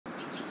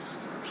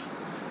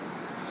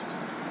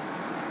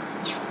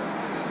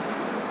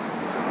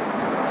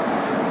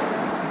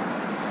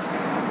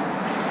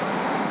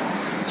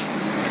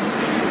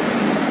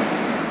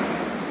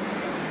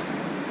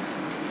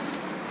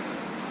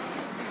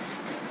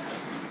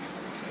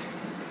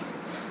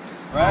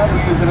Right? We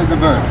use it as a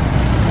verb.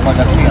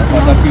 Madapil.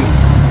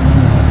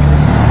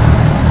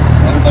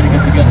 Everybody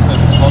get together, so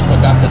it's also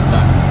adapted to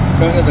that.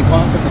 Showing that the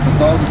concept of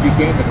pathology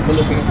came to the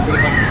Philippines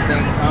pretty much at the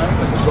same time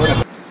as the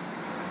Florida.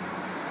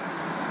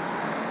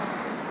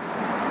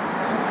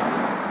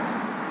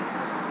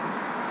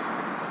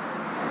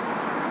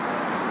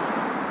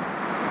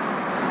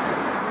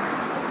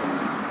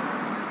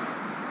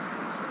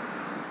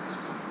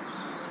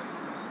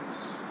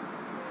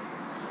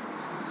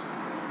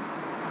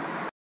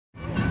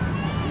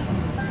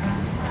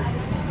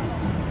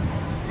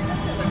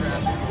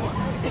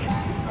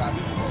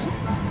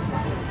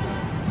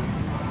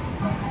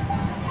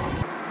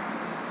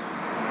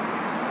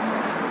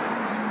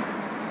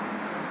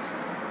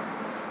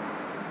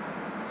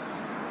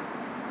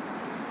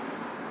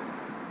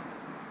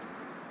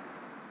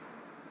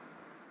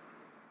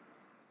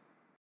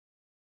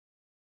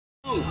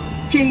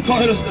 King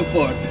Carlos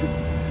IV,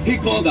 he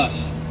called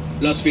us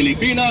Las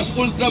Filipinas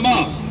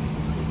Ultramar,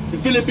 the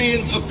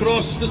Philippines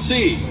across the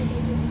sea.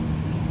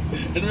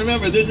 And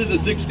remember, this is the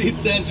 16th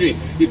century.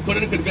 You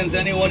couldn't convince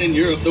anyone in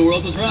Europe the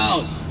world was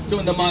round. So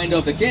in the mind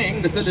of the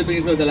king, the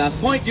Philippines was the last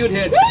point you'd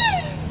hit,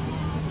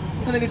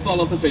 and then you'd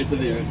fall off the face of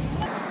the earth.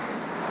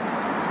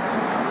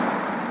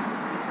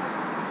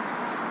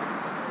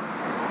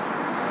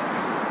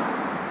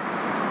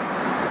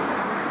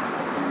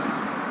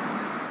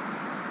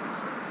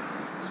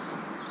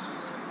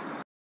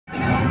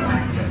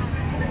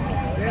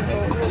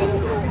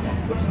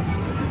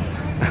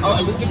 Oh,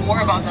 a little bit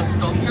more about that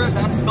sculpture.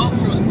 That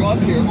sculpture was brought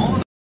here all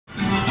the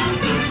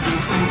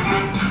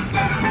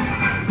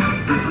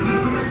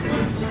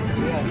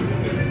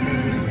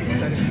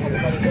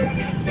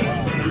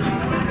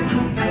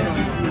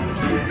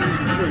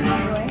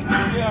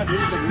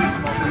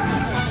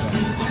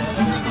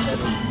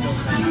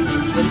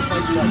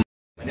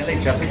Manila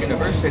Jesuit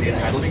University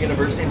and Heidelberg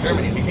University in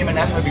Germany. Became a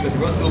national because he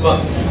wrote 2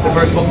 books. The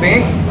first book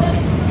being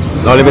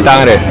No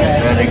Limitangere.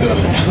 Very good.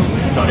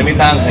 No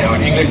Limitangere, or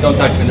in English, Don't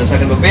Touch Me. The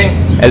second book being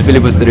El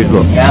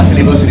Filibusterismo. Yeah,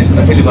 filibusterism.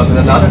 The filibuster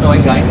that allowed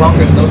annoying guy in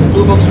Congress. Those are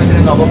 2 books written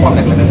in novel form,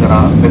 like Les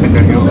Miserables,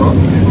 Victor Hugo.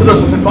 So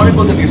those books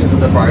chronicled the abuses of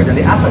the friars and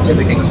the apathy of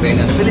the King of Spain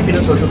and the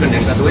Filipino social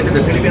condition as a way that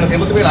the Filipinos were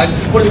able to realize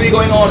what is really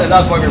going on, and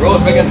that's why we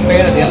rose against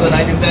Spain at the end of the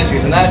 19th century.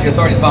 And as the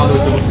authorities found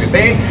those 2 books to be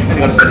paid, and they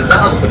got to set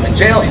Rizal, put him in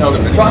jail, held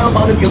him for trial,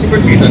 found him guilty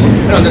for treason.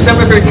 And on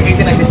December 30,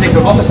 1896,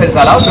 the Roma set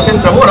Rizal out within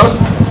Tramuros,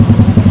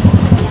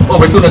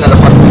 overthrew the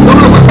Nalapas.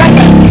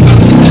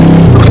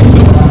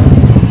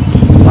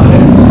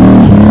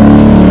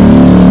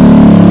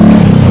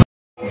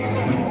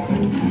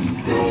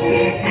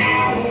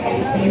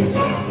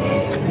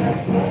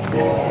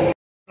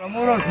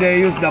 Tramuros, they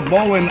use the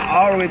bow and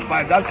arrow with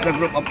fire. That's the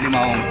group of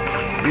Limahong,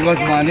 because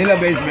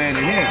Manila-based men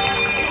in here.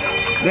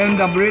 Then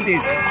the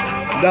British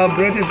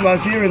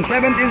was here in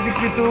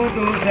 1762 to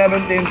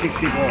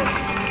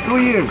 1764, 2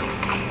 years.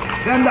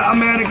 Then the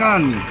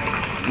American,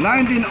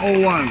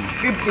 1901,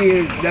 50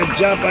 years. The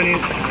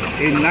Japanese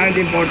in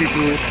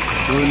 1942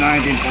 to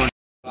 1940.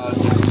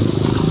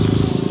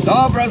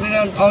 No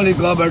president, only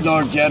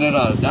governor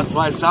general. That's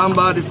why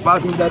somebody's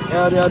passing that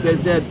area. They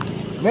said,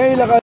 may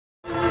laka.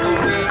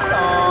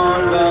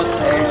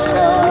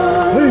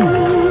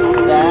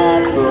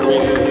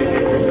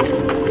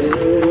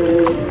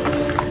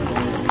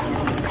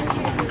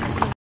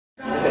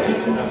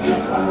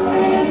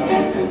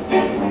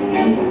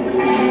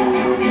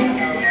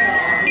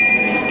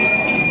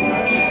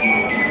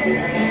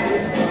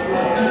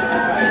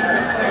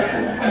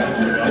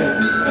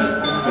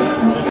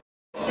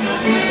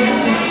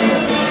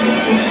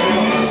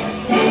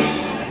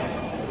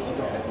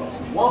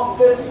 Walk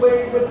this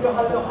way with your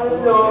hello,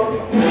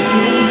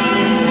 hello.